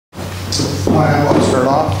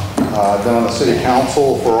I've been on the City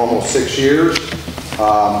Council for almost 6 years.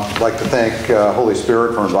 I'd like to thank Holy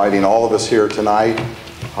Spirit for inviting all of us here tonight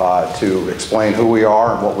to explain who we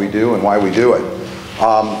are and what we do and why we do it.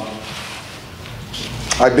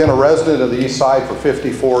 I've been a resident of the East Side for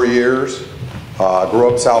 54 years.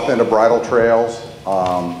 Grew up south end of Bridle Trails.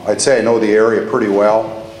 I'd say I know the area pretty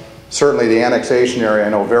well. Certainly the annexation area I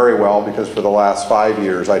know very well, because for the last 5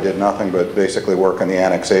 years I did nothing but basically work on the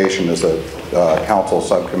annexation as a council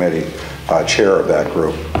subcommittee chair of that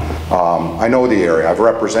group. I know the area. I've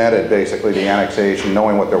represented basically the annexation,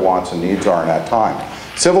 knowing what their wants and needs are in that time.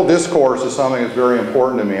 Civil discourse is something that's very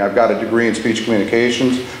important to me. I've got a degree in speech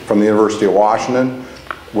communications from the University of Washington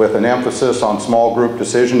with an emphasis on small group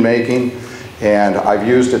decision making, and I've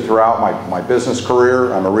used it throughout my business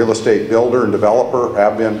career. I'm a real estate builder and developer,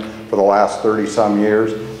 have been for the last 30-some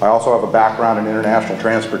years. I also have a background in international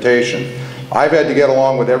transportation. I've had to get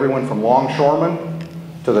along with everyone from longshoremen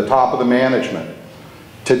to the top of the management.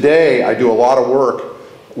 Today, I do a lot of work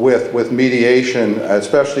with mediation,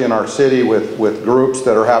 especially in our city with groups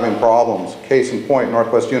that are having problems. Case in point,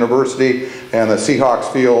 Northwest University and the Seahawks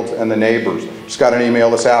fields and the neighbors. Just got an email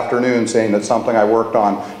this afternoon saying that something I worked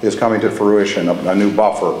on is coming to fruition, a new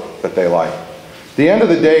buffer that they like. At the end of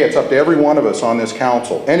the day, it's up to every one of us on this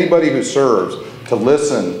council, anybody who serves, to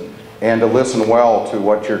listen, and to listen well to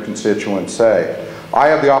what your constituents say. I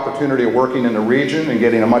have the opportunity of working in the region and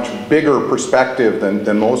getting a much bigger perspective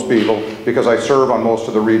than most people, because I serve on most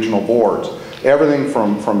of the regional boards. Everything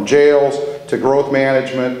from jails to growth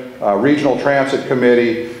management, regional transit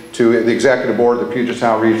committee, to the executive board of the Puget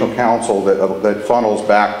Sound Regional Council that funnels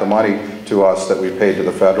back the money to us that we pay to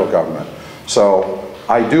the federal government. So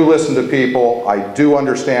I do listen to people, I do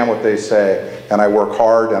understand what they say, and I work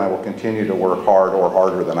hard, and I will continue to work hard or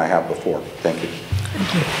harder than I have before. Thank you.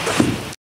 Thank you.